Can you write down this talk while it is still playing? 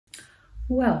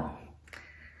Well,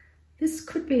 this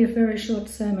could be a very short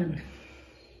sermon.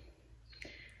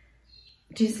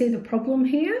 Do you see the problem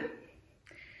here?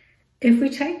 If we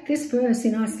take this verse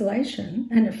in isolation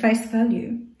and at face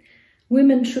value,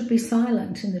 women should be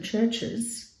silent in the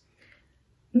churches.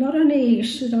 Not only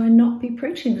should I not be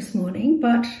preaching this morning,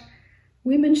 but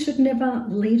women should never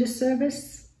lead a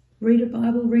service, read a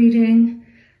Bible reading,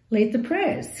 lead the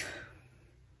prayers,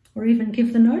 or even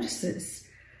give the notices.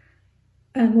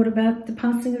 And what about the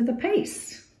passing of the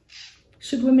peace?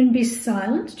 Should women be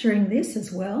silent during this as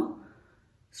well?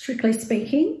 Strictly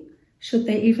speaking, should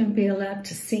they even be allowed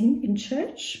to sing in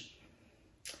church?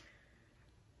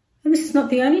 And this is not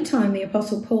the only time the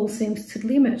Apostle Paul seems to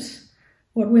limit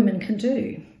what women can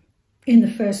do. In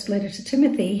the first letter to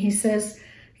Timothy, he says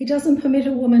he doesn't permit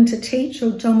a woman to teach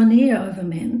or domineer over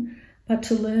men, but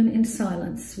to learn in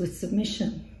silence with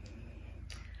submission.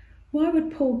 Why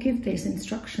would Paul give these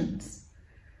instructions?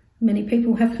 Many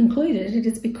people have concluded it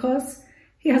is because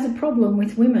he has a problem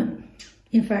with women.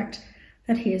 In fact,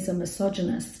 that he is a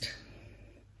misogynist.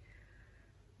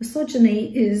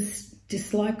 Misogyny is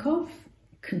dislike of,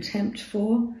 contempt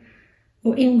for,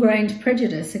 or ingrained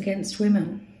prejudice against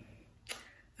women.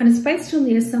 And it's based on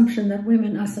the assumption that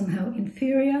women are somehow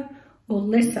inferior or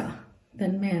lesser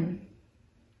than men.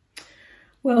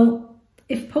 Well,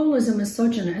 if Paul is a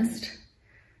misogynist,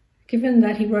 given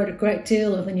that he wrote a great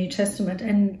deal of the New Testament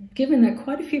and given that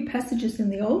quite a few passages in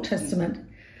the Old Testament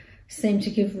seem to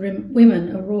give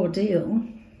women a raw deal,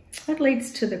 that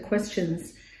leads to the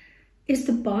questions, is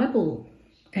the Bible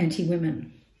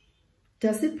anti-women?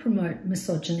 Does it promote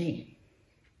misogyny?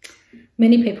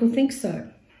 Many people think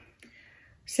so.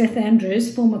 Seth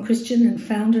Andrews, former Christian and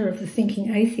founder of the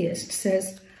Thinking Atheist,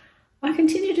 says, I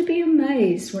continue to be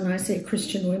amazed when I see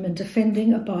Christian women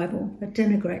defending a Bible that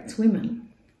denigrates women.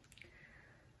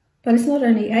 But it's not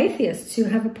only atheists who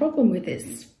have a problem with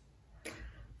this.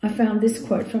 I found this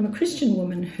quote from a Christian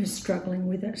woman who's struggling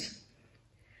with it.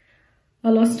 I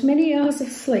lost many hours of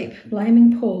sleep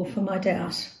blaming Paul for my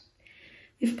doubt.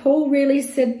 If Paul really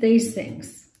said these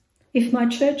things, if my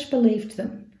church believed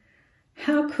them,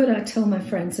 how could I tell my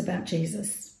friends about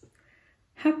Jesus?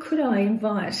 How could I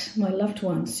invite my loved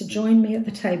ones to join me at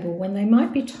the table when they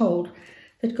might be told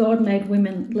that God made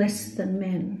women less than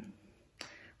men?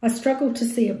 I struggled to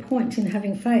see a point in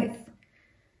having faith.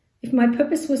 If my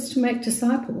purpose was to make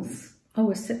disciples, I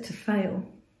was set to fail.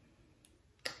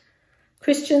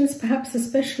 Christians, perhaps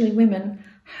especially women,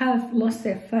 have lost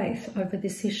their faith over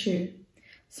this issue,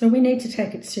 so we need to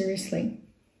take it seriously.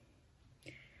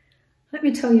 Let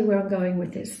me tell you where I'm going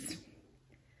with this.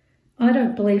 I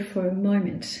don't believe for a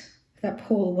moment that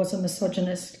Paul was a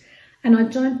misogynist, and I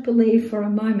don't believe for a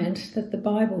moment that the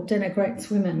Bible denigrates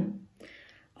women.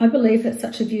 I believe that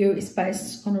such a view is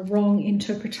based on a wrong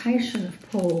interpretation of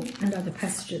Paul and other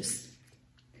passages.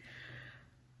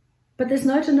 But there's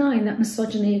no denying that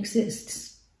misogyny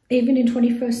exists, even in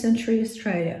 21st century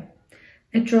Australia.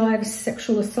 It drives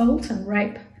sexual assault and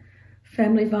rape,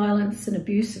 family violence and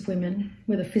abuse of women,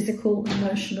 whether physical,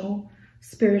 emotional,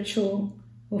 spiritual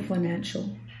or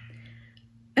financial.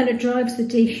 And it drives the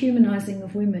dehumanising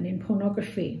of women in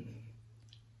pornography.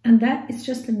 And that is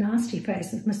just the nasty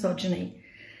face of misogyny.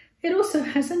 It also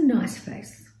has a nice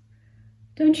face.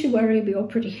 Don't you worry your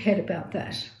pretty head about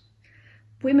that.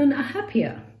 Women are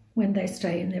happier when they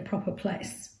stay in their proper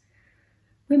place.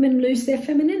 Women lose their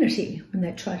femininity when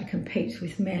they try to compete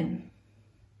with men.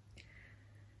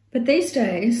 But these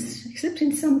days, except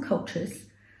in some cultures,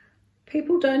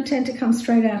 people don't tend to come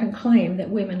straight out and claim that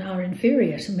women are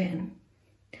inferior to men.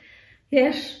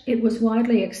 Yet it was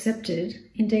widely accepted,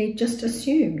 indeed just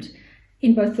assumed,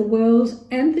 in both the world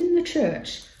and in the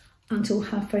church, until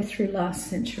halfway through last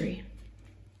century.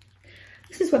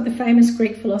 This is what the famous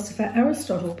Greek philosopher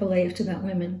Aristotle believed about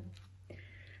women.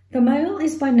 The male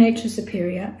is by nature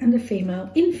superior and the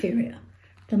female inferior,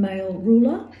 the male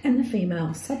ruler and the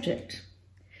female subject.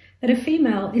 That a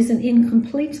female is an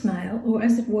incomplete male, or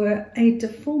as it were, a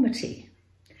deformity.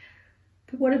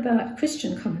 But what about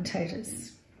Christian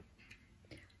commentators?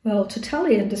 Well,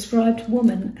 Tertullian described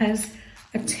woman as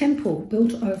a temple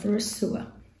built over a sewer.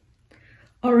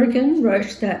 Origen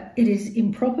wrote that it is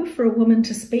improper for a woman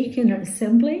to speak in an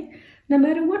assembly, no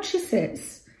matter what she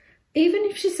says, even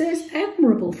if she says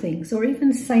admirable things or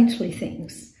even saintly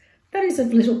things. That is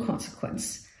of little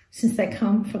consequence, since they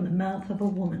come from the mouth of a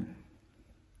woman.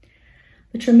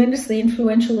 The tremendously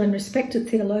influential and respected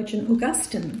theologian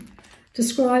Augustine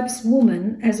describes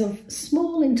woman as of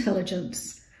small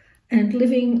intelligence and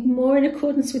living more in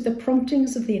accordance with the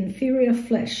promptings of the inferior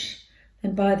flesh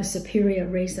than by the superior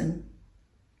reason.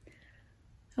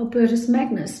 Albertus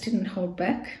Magnus didn't hold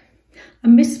back. a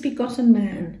misbegotten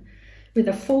man with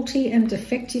a faulty and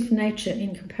defective nature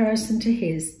in comparison to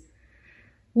his.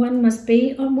 One must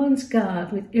be on one's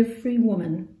guard with every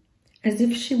woman, as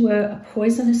if she were a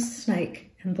poisonous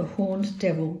snake and the horned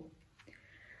devil.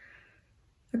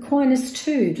 Aquinas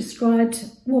too described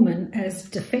woman as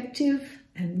defective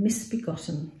and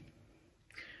misbegotten.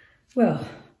 Well,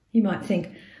 you might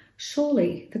think,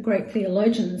 surely the great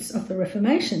theologians of the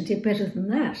Reformation did better than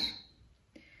that.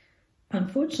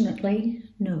 Unfortunately,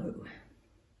 no.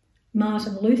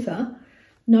 Martin Luther,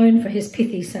 known for his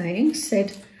pithy sayings,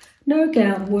 said, "No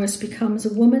gown worse becomes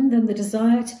a woman than the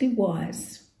desire to be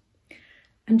wise."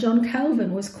 And John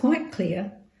Calvin was quite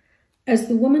clear, "As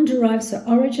the woman derives her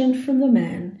origin from the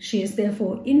man, she is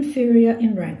therefore inferior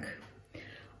in rank.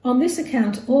 On this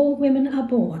account all women are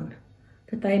born,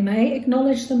 that they may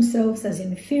acknowledge themselves as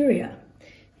inferior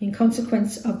in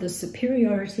consequence of the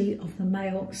superiority of the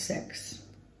male sex."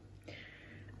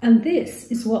 And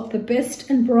this is what the best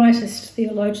and brightest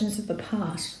theologians of the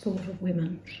past thought of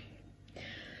women.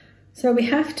 So we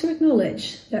have to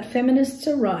acknowledge that feminists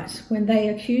are right when they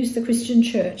accuse the Christian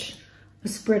church of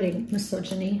spreading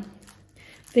misogyny.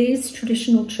 These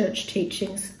traditional church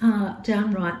teachings are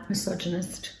downright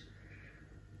misogynist.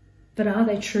 But are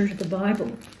they true to the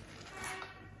Bible?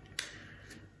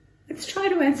 Let's try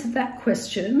to answer that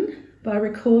question by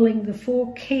recalling the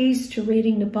 4 keys to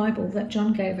reading the Bible that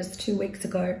John gave us 2 weeks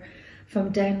ago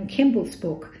from Dan Kimball's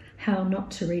book, How Not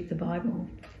to Read the Bible.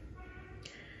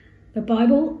 The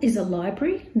Bible is a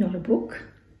library, not a book.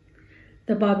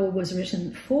 The Bible was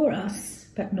written for us,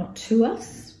 but not to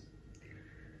us.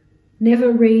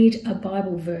 Never read a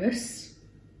Bible verse.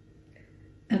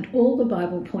 And all the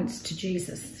Bible points to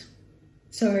Jesus.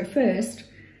 So first,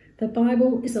 the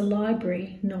Bible is a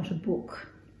library, not a book.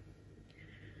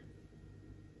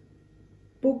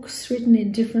 Books written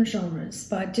in different genres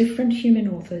by different human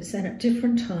authors and at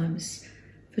different times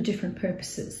for different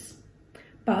purposes,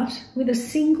 but with a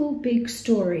single big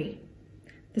story,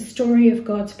 the story of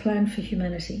God's plan for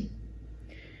humanity.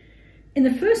 In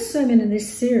the first sermon in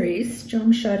this series,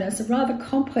 John showed us a rather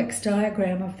complex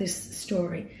diagram of this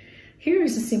story. Here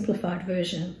is a simplified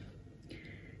version.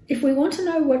 If we want to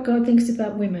know what God thinks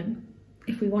about women,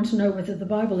 if we want to know whether the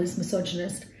Bible is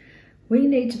misogynist, we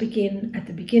need to begin at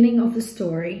the beginning of the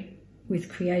story with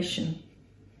creation.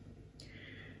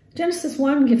 Genesis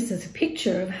 1 gives us a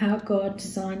picture of how God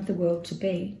designed the world to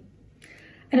be.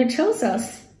 And it tells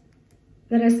us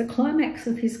that as the climax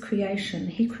of his creation,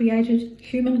 he created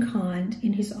humankind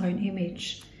in his own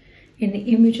image. In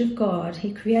the image of God,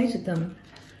 he created them,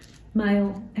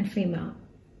 male and female.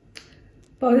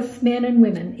 Both men and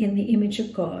women in the image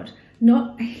of God.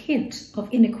 Not a hint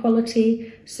of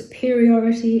inequality,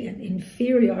 superiority and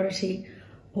inferiority,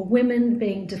 or women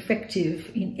being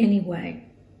defective in any way.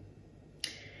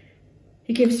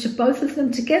 He gives to both of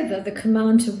them together the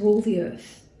command to rule the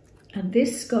earth, and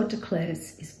this, God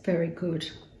declares, is very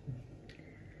good.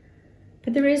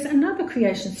 But there is another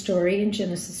creation story in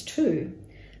Genesis 2,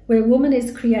 where woman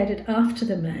is created after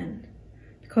the man,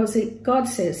 because God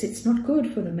says it's not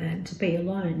good for the man to be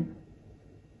alone.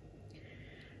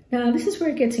 Now, this is where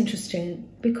it gets interesting,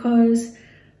 because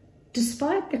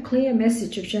despite the clear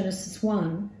message of Genesis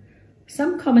 1,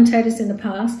 some commentators in the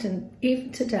past and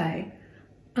even today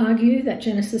argue that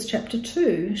Genesis chapter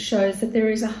 2 shows that there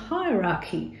is a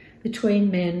hierarchy between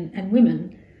men and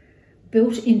women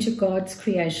built into God's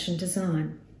creation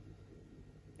design.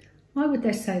 Why would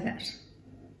they say that?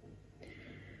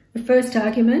 The first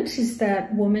argument is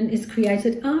that woman is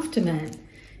created after man,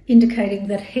 indicating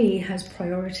that he has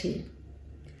priority.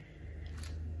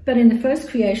 But in the first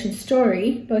creation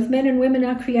story, both men and women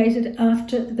are created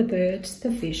after the birds,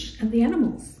 the fish, and the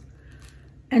animals.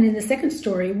 And in the second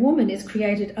story, woman is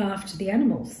created after the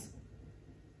animals.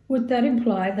 Would that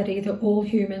imply that either all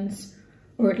humans,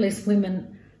 or at least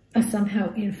women, are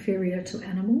somehow inferior to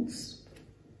animals?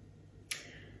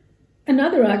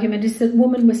 Another argument is that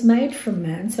woman was made from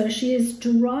man, so she is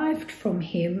derived from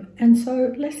him and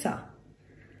so lesser.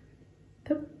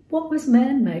 But what was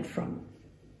man made from?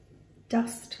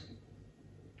 Dust.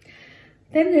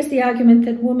 Then there's the argument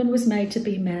that woman was made to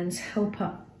be man's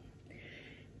helper.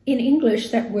 In English,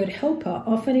 that word helper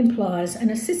often implies an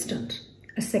assistant,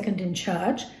 a second in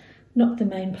charge, not the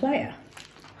main player.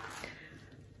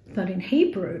 But in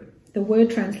Hebrew, the word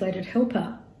translated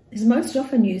helper is most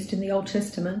often used in the Old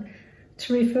Testament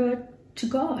to refer to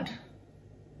God.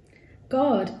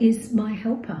 God is my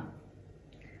helper.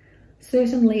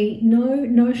 Certainly no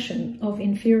notion of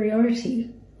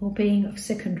inferiority or being of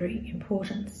secondary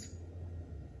importance.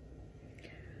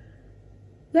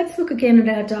 Let's look again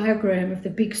at our diagram of the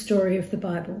big story of the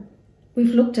Bible.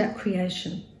 We've looked at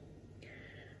creation.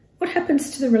 What happens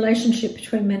to the relationship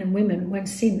between men and women when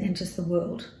sin enters the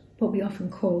world, what we often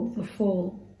call the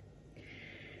fall?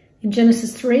 In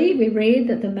Genesis 3, we read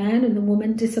that the man and the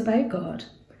woman disobey God,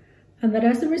 and that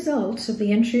as a result of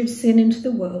the entry of sin into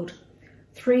the world,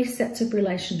 3 sets of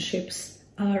relationships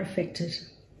are affected.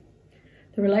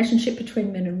 The relationship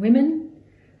between men and women,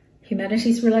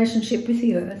 humanity's relationship with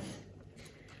the earth,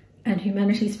 and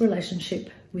humanity's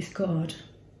relationship with God.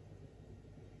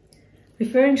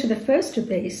 Referring to the first of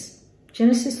these,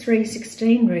 Genesis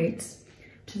 3:16 reads,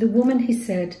 "To the woman he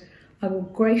said, I will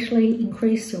greatly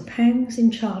increase your pangs in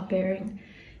childbearing.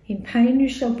 In pain you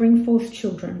shall bring forth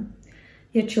children.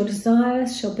 Yet your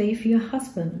desires shall be for your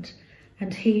husband,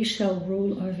 and he shall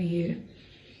rule over you."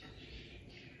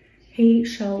 He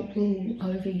shall rule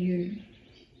over you.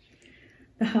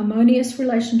 The harmonious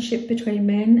relationship between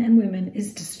men and women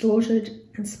is distorted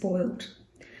and spoiled.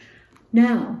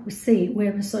 Now we see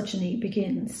where misogyny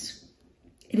begins.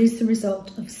 It is the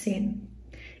result of sin.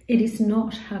 It is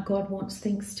not how God wants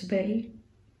things to be.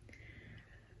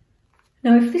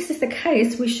 Now, if this is the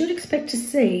case, we should expect to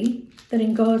see that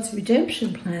in God's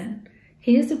redemption plan,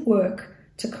 he is at work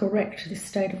to correct this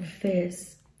state of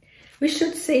affairs. We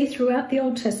should see throughout the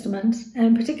Old Testament,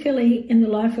 and particularly in the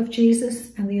life of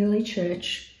Jesus and the early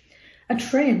church, a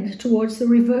trend towards the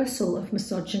reversal of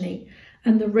misogyny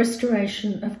and the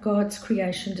restoration of God's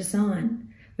creation design,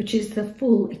 which is the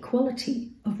full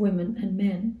equality of women and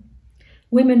men.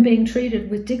 Women being treated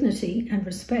with dignity and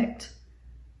respect.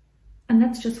 And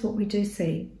that's just what we do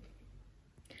see.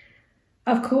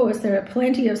 Of course, there are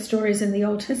plenty of stories in the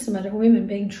Old Testament of women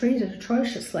being treated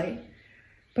atrociously,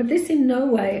 but this in no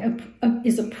way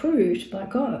is approved by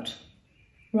God.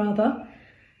 Rather,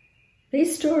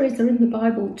 these stories are in the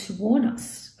Bible to warn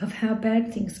us of how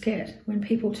bad things get when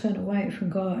people turn away from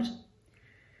God.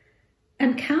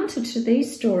 And counter to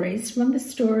these stories run the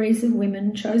stories of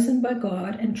women chosen by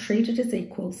God and treated as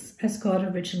equals as God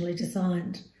originally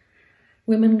designed.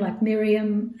 Women like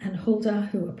Miriam and Huldah,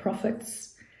 who were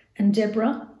prophets, and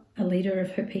Deborah, a leader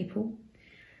of her people.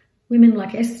 Women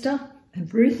like Esther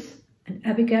and Ruth and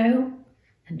Abigail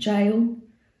and Jael,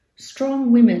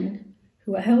 strong women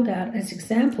who are held out as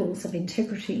examples of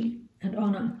integrity and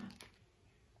honour.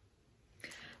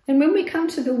 And when we come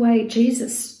to the way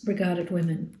Jesus regarded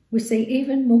women, we see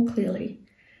even more clearly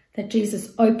that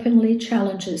Jesus openly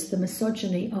challenges the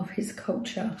misogyny of his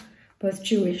culture, both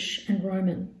Jewish and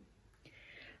Roman.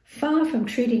 Far from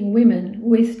treating women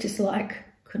with dislike,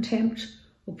 contempt,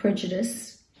 or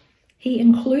prejudice, he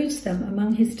includes them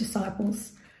among his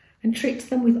disciples and treats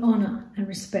them with honour and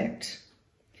respect.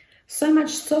 So much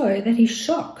so that he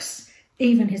shocks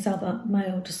even his other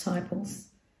male disciples,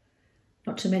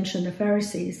 not to mention the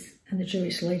Pharisees and the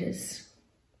Jewish leaders.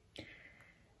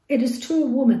 It is to a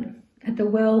woman at the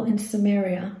well in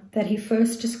Samaria that he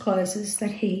first discloses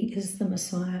that he is the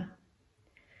Messiah.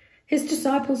 His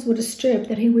disciples were disturbed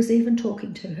that he was even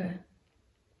talking to her.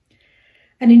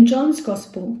 And in John's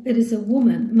Gospel, it is a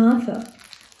woman, Martha,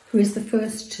 who is the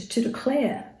first to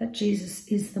declare that Jesus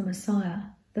is the Messiah,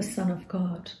 the Son of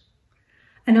God.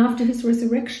 And after his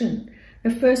resurrection,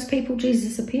 the first people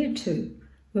Jesus appeared to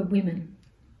were women.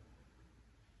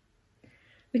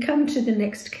 We come to the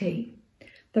next key.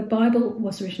 The Bible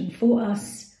was written for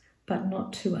us, but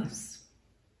not to us.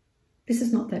 This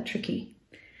is not that tricky.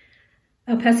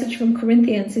 Our passage from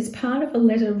Corinthians is part of a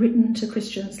letter written to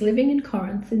Christians living in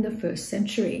Corinth in the 1st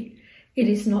century. It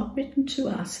is not written to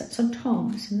us at St.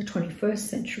 Thomas in the 21st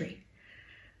century.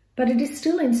 But it is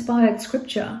still inspired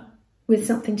scripture with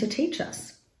something to teach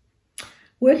us.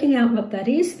 Working out what that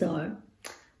is, though,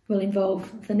 will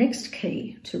involve the next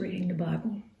key to reading the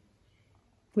Bible,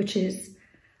 which is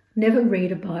never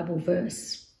read a Bible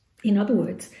verse. In other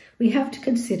words, we have to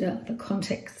consider the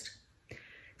context.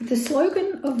 If the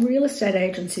slogan of real estate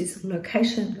agents is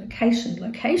location, location,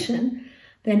 location,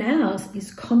 then ours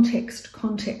is context,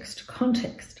 context,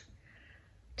 context.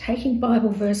 Taking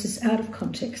Bible verses out of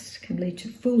context can lead to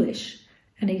foolish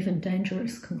and even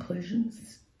dangerous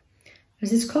conclusions. As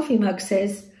this coffee mug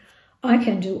says, I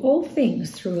can do all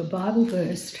things through a Bible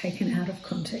verse taken out of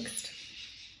context.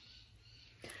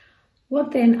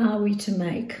 What then are we to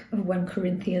make of 1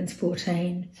 Corinthians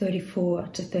 14, 34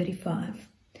 to 35?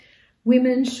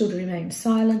 Women should remain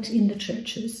silent in the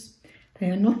churches. They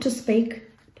are not to speak,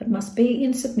 but must be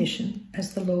in submission,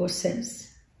 as the law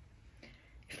says.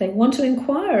 If they want to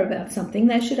inquire about something,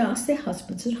 they should ask their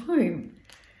husbands at home,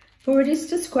 for it is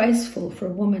disgraceful for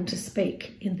a woman to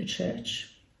speak in the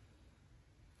church.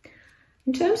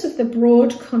 In terms of the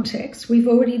broad context, we've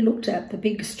already looked at the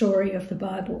big story of the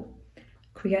Bible: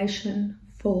 creation,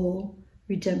 fall,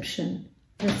 redemption,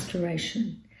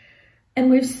 restoration. And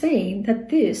we've seen that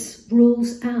this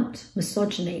rules out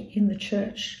misogyny in the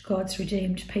church, God's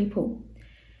redeemed people.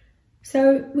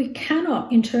 So we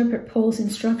cannot interpret Paul's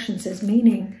instructions as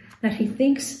meaning that he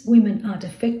thinks women are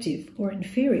defective or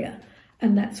inferior,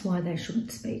 and that's why they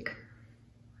shouldn't speak.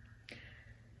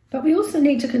 But we also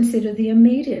need to consider the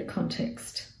immediate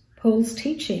context, Paul's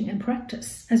teaching and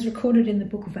practice, as recorded in the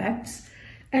book of Acts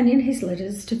and in his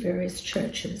letters to various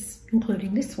churches,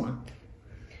 including this one.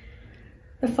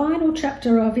 The final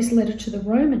chapter of his letter to the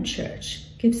Roman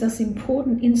church gives us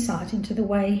important insight into the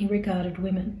way he regarded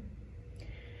women.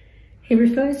 He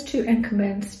refers to and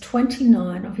commends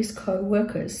 29 of his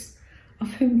co-workers,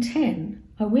 of whom 10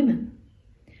 are women.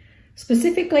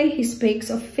 Specifically, he speaks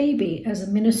of Phoebe as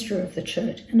a minister of the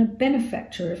church and a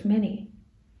benefactor of many.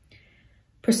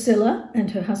 Priscilla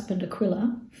and her husband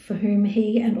Aquila, for whom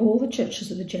he and all the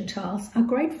churches of the Gentiles are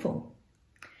grateful.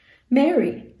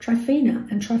 Mary, Tryphena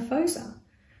and Tryphosa,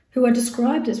 who are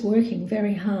described as working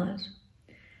very hard.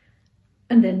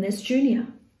 And then there's Junia.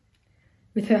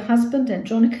 With her husband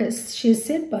Andronicus, she is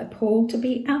said by Paul to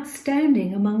be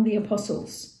outstanding among the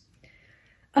apostles.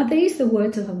 Are these the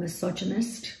words of a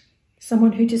misogynist,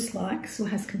 someone who dislikes or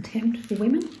has contempt for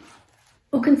women?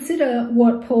 Or consider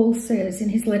what Paul says in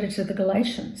his letter to the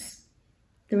Galatians.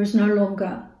 There is no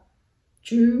longer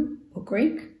Jew or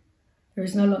Greek. There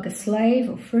is no longer slave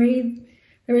or free.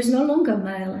 There is no longer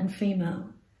male and female.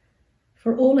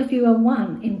 For all of you are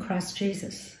one in Christ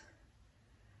Jesus.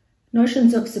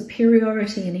 Notions of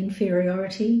superiority and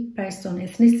inferiority based on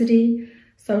ethnicity,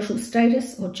 social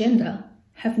status or gender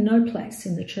have no place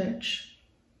in the church.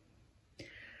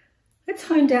 Let's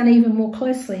hone down even more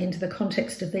closely into the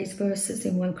context of these verses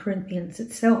in 1 Corinthians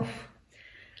itself.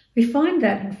 We find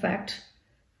that, in fact,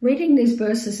 reading these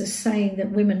verses as saying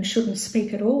that women shouldn't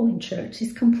speak at all in church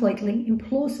is completely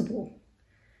implausible.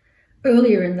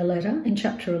 Earlier in the letter, in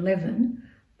chapter 11,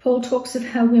 Paul talks of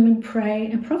how women pray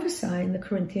and prophesy in the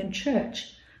Corinthian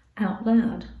church out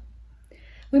loud.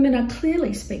 Women are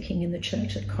clearly speaking in the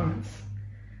church at Corinth.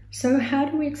 So how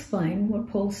do we explain what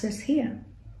Paul says here?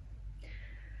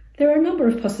 There are a number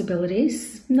of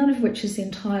possibilities, none of which is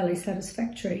entirely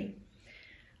satisfactory.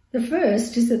 The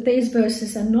first is that these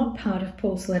verses are not part of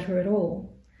Paul's letter at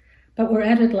all, but were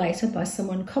added later by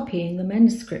someone copying the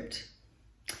manuscript.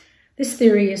 This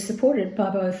theory is supported by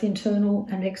both internal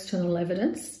and external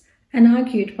evidence and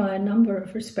argued by a number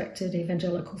of respected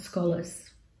evangelical scholars.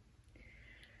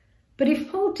 But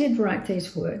if Paul did write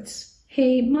these words,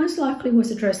 he most likely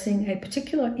was addressing a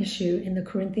particular issue in the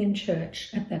Corinthian church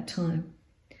at that time.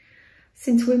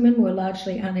 Since women were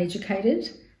largely uneducated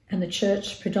and the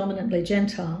church predominantly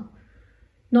Gentile,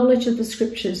 knowledge of the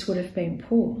scriptures would have been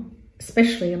poor,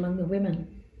 especially among the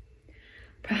women.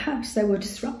 Perhaps they were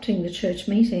disrupting the church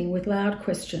meeting with loud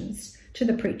questions to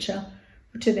the preacher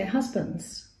or to their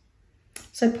husbands.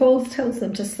 So Paul tells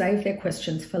them to save their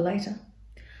questions for later.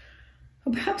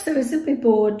 Or perhaps they were simply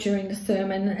bored during the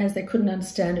sermon as they couldn't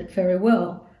understand it very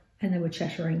well and they were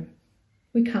chattering.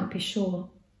 We can't be sure.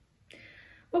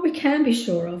 What we can be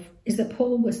sure of is that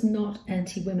Paul was not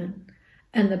anti-women,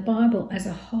 and the Bible as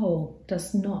a whole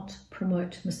does not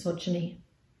promote misogyny.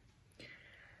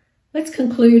 Let's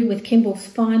conclude with Kimball's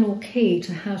final key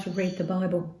to how to read the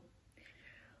Bible.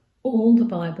 All the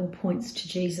Bible points to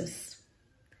Jesus.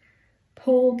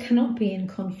 Paul cannot be in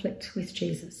conflict with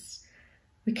Jesus.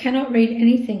 We cannot read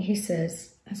anything he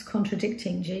says as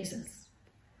contradicting Jesus.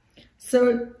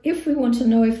 So if we want to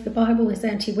know if the Bible is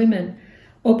anti-women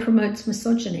or promotes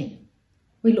misogyny,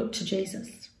 we look to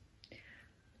Jesus.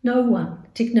 No one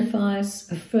dignifies,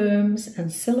 affirms,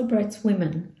 and celebrates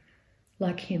women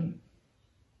like him.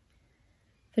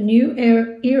 The new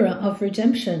era of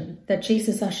redemption that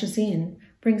Jesus ushers in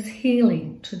brings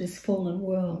healing to this fallen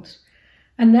world,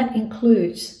 and that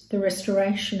includes the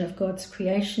restoration of God's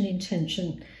creation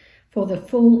intention for the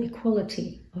full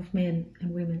equality of men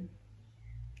and women.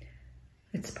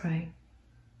 Let's pray.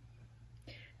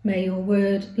 May your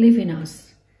word live in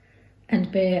us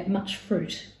and bear much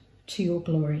fruit to your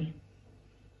glory.